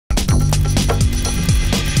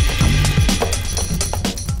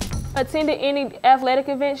attended any athletic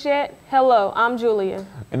events yet? Hello, I'm Julia.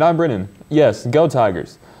 And I'm Brennan. Yes, go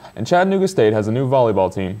Tigers. And Chattanooga State has a new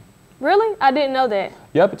volleyball team. Really? I didn't know that.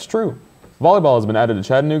 Yep, it's true. Volleyball has been added to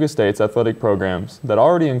Chattanooga State's athletic programs that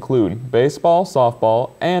already include baseball,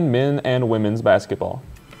 softball, and men and women's basketball.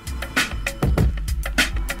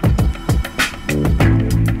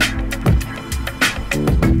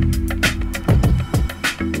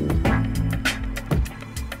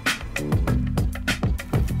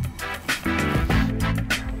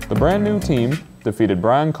 The brand new team defeated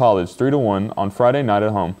Bryan College 3-1 on Friday night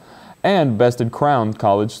at home and bested Crown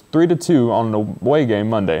College 3-2 on an away game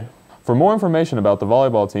Monday. For more information about the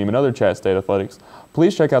volleyball team and other ChattState athletics,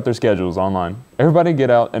 please check out their schedules online. Everybody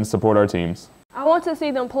get out and support our teams. I want to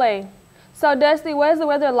see them play. So Dusty, what is the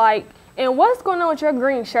weather like? And what's going on with your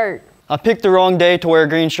green shirt? I picked the wrong day to wear a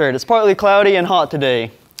green shirt. It's partly cloudy and hot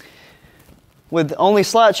today, with only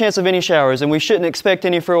slight chance of any showers, and we shouldn't expect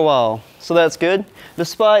any for a while, so that's good.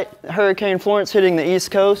 Despite Hurricane Florence hitting the East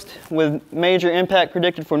Coast with major impact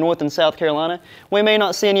predicted for North and South Carolina, we may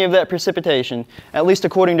not see any of that precipitation, at least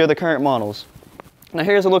according to the current models. Now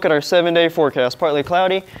here's a look at our 7-day forecast. Partly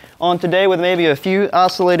cloudy on today with maybe a few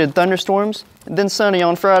isolated thunderstorms, then sunny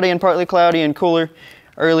on Friday and partly cloudy and cooler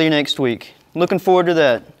early next week. Looking forward to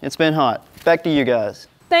that. It's been hot. Back to you guys.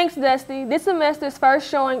 Thanks, Dusty. This semester's first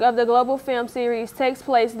showing of the Global Film Series takes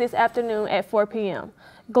place this afternoon at 4 p.m.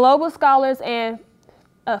 Global Scholars and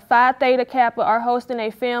Phi Theta Kappa are hosting the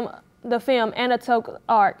film Anatoke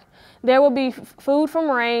Arc. There will be food from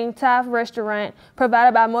Rain Thai restaurant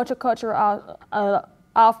provided by Multicultural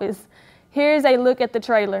Office. Here's a look at the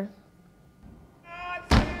trailer.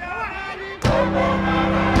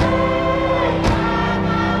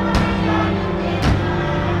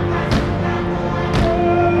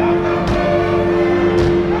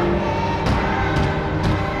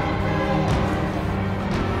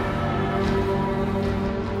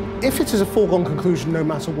 If it is a foregone conclusion no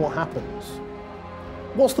matter what happens,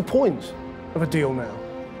 what's the point of a deal now?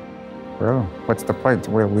 Well, what's the point?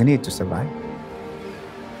 Well, we need to survive.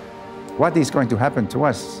 What is going to happen to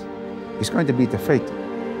us is going to be the fate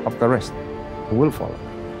of the rest who will follow.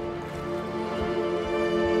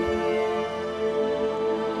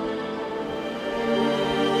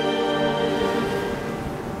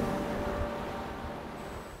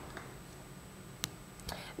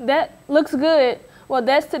 That looks good. Well,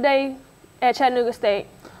 that's today at Chattanooga State.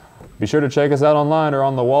 Be sure to check us out online or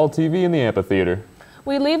on the Wall TV in the amphitheater.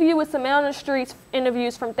 We leave you with some out on the streets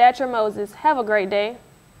interviews from Thatcher Moses. Have a great day.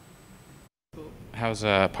 How's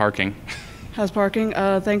parking? How's parking?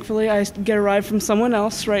 Thankfully, I get a ride from someone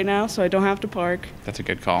else right now, so I don't have to park. That's a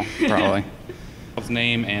good call, probably.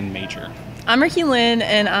 Name and major. I'm Ricky Lynn,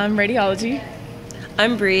 and I'm radiology.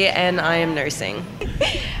 I'm Bree, and I am nursing.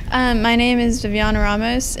 My name is Viviana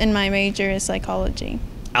Ramos, and my major is psychology.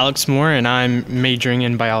 Alex Moore, and I'm majoring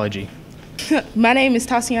in biology. My name is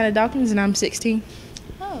Tatiana Dawkins, and I'm 16.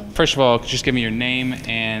 Oh. First of all, just give me your name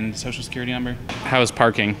and social security number. How is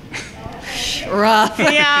parking? Rough.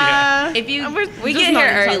 Yeah. If you, we get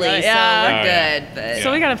here early, so we're good. But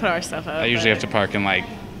so we got to put our stuff up. I usually have to park in like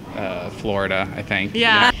Florida, I think.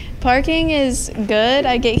 Yeah. Parking is good.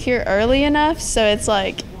 I get here early enough, so it's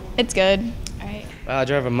like, it's good. I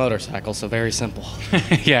drive a motorcycle, so very simple.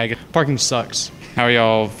 Yeah, parking sucks. How are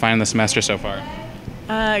y'all finding the semester so far?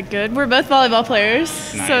 Good. We're both volleyball players,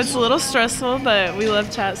 nice. So it's a little stressful, but we love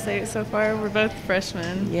ChattState so far. We're both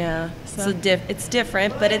freshmen. Yeah, so it's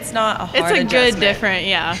different, but it's not a hard adjustment. It's a good different,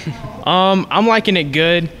 yeah. I'm liking it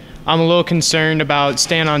good. I'm a little concerned about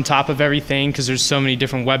staying on top of everything because there's so many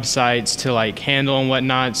different websites to like handle and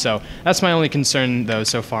whatnot. So that's my only concern though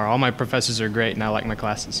so far. All my professors are great and I like my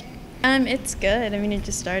classes. It's good. I mean, it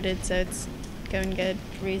just started, so it's going good,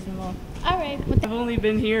 reasonable. All right. I've only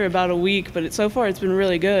been here about a week, but so far it's been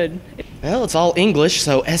really good. Well, it's all English,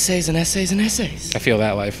 so essays and essays and essays. I feel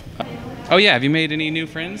that life. Oh yeah, have you made any new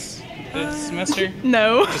friends this semester?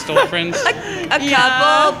 No. Just old friends? a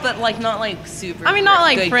couple, but like not like super. I mean, not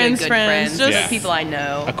like good, friends, just people I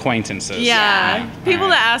know. Acquaintances. Yeah. People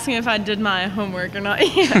that ask me if I did my homework or not.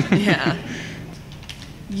 Yeah.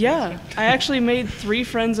 Yeah, I actually made 3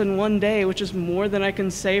 friends in one day, which is more than I can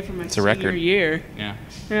say for my senior record. year. Yeah.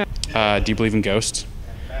 Do you believe in ghosts?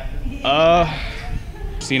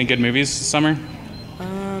 Seen any good movies this summer?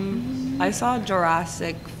 I saw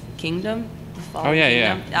Jurassic Kingdom. Oh yeah,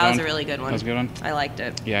 yeah. That was a really good one. That was a good one. I liked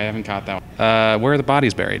it. Yeah, I haven't caught that one. Where are the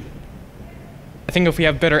bodies buried? I think if we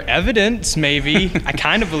have better evidence, maybe. I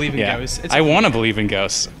kind of believe in ghosts. I want to believe in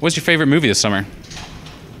ghosts. What's your favorite movie this summer?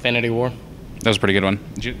 Infinity War. That was a pretty good one.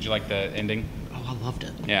 Did you like the ending? Oh, I loved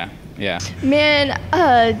it. Yeah, yeah. Man,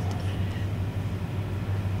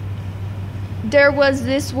 there was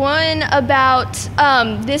this one about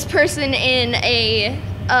this person in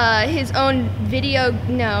his own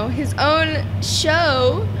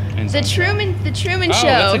show. The Truman Show.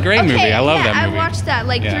 That's a great movie. I love that movie. I watched that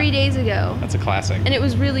 3 days ago. That's a classic. And it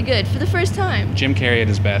was really good for the first time. Jim Carrey at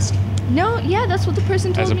his best. No, yeah, that's what the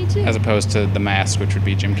person told me too. As opposed to The Mask, which would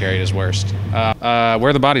be Jim Carrey at his worst. Where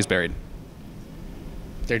are the bodies buried?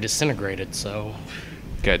 They're disintegrated, so.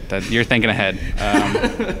 Good. You're thinking ahead.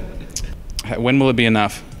 When will it be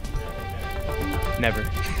enough? Never.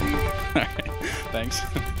 All right. Thanks.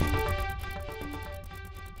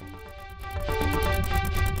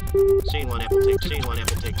 Scene 1, Apple,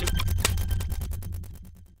 take 2.